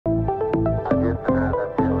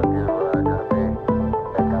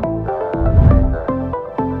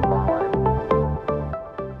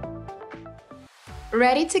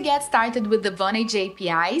Ready to get started with the Vonage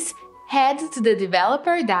APIs? Head to the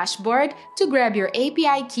developer dashboard to grab your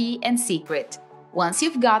API key and secret. Once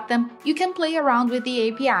you've got them, you can play around with the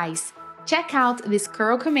APIs. Check out these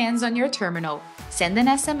curl commands on your terminal. Send an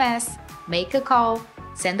SMS, make a call,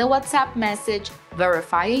 send a WhatsApp message,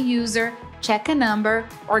 verify a user, check a number,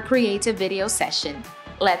 or create a video session.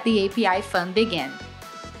 Let the API fun begin.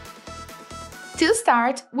 To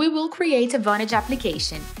start, we will create a Vonage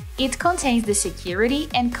application. It contains the security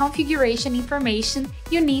and configuration information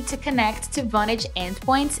you need to connect to Vonage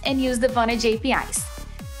endpoints and use the Vonage APIs.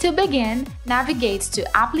 To begin, navigate to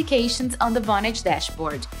Applications on the Vonage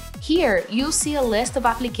dashboard. Here, you'll see a list of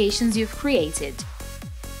applications you've created.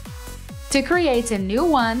 To create a new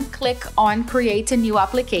one, click on Create a New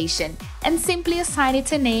Application and simply assign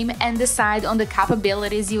it a name and decide on the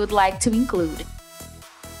capabilities you would like to include,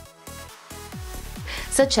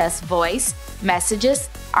 such as voice, messages,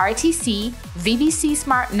 RTC, VBC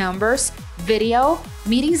Smart Numbers, Video,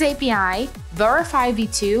 Meetings API, Verify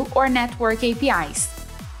V2, or Network APIs,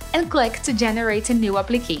 and click to generate a new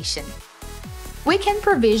application. We can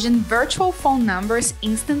provision virtual phone numbers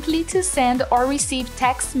instantly to send or receive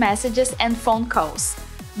text messages and phone calls.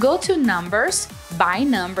 Go to Numbers, By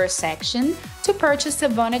Number section to purchase a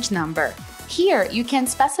Vonage number. Here, you can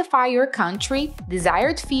specify your country,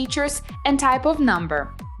 desired features, and type of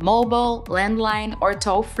number: mobile, landline, or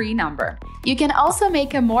toll-free number. You can also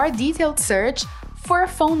make a more detailed search for a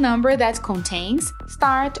phone number that contains,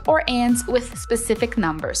 starts, or ends with specific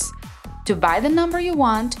numbers. To buy the number you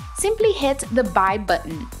want, simply hit the Buy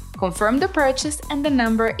button. Confirm the purchase and the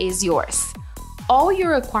number is yours. All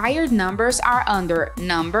your acquired numbers are under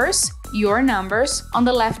Numbers, Your Numbers on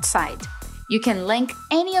the left side. You can link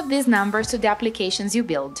any of these numbers to the applications you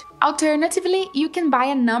build. Alternatively, you can buy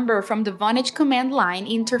a number from the Vonage Command Line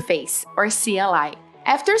Interface, or CLI.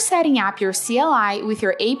 After setting up your CLI with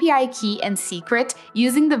your API key and secret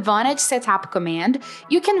using the Vonage Setup command,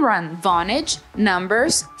 you can run Vonage,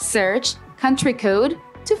 Numbers, Search, Country Code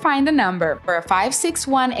to find the number. For a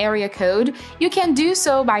 561 area code, you can do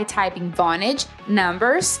so by typing Vonage,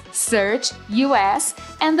 Numbers, Search, US,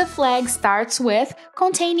 and the flag starts with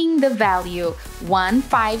containing the value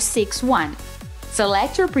 1561.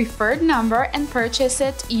 Select your preferred number and purchase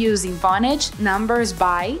it using Vonage Numbers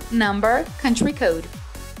by Number Country Code.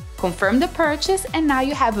 Confirm the purchase and now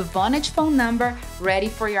you have a Vonage phone number ready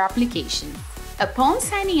for your application. Upon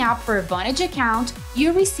signing up for a Vonage account,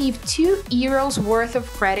 you receive €2 worth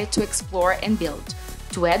of credit to explore and build.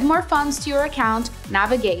 To add more funds to your account,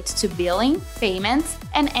 navigate to Billing, Payments,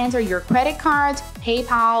 and enter your credit card,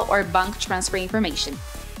 PayPal, or bank transfer information.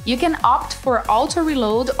 You can opt for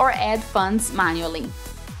auto-reload or add funds manually.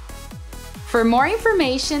 For more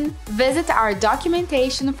information, visit our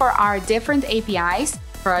documentation for our different APIs,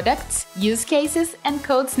 products, use cases, and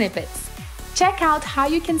code snippets. Check out how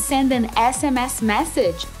you can send an SMS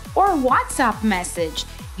message or WhatsApp message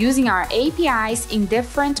using our APIs in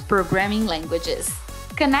different programming languages.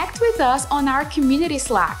 Connect with us on our community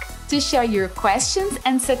Slack to share your questions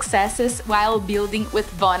and successes while building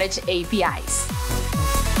with Vonage APIs.